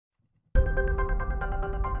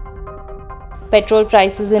Petrol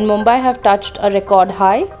prices in Mumbai have touched a record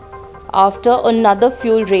high after another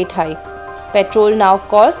fuel rate hike. Petrol now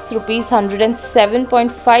costs Rs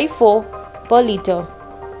 107.54 per litre.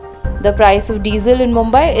 The price of diesel in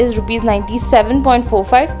Mumbai is Rs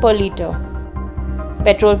 97.45 per litre.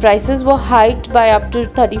 Petrol prices were hiked by up to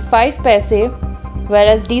 35 paise,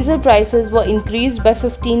 whereas diesel prices were increased by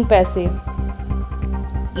 15 paise.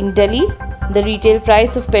 In Delhi, the retail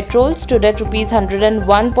price of petrol stood at Rs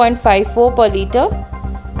 101.54 per litre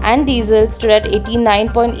and diesel stood at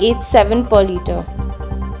 89.87 per litre.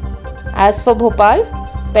 As for Bhopal,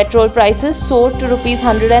 petrol prices soared to Rs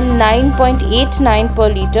 109.89 per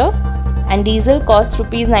litre and diesel cost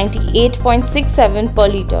Rs 98.67 per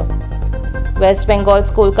litre. West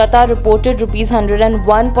Bengal's Kolkata reported Rs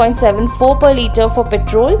 101.74 per litre for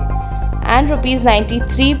petrol and Rs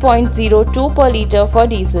 93.02 per litre for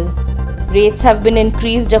diesel. Rates have been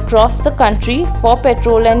increased across the country for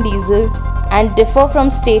petrol and diesel and differ from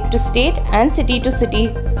state to state and city to city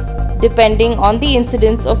depending on the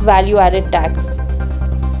incidence of value-added tax.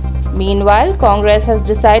 Meanwhile, Congress has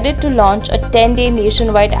decided to launch a 10-day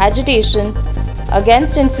nationwide agitation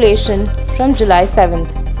against inflation from July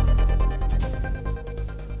 7th.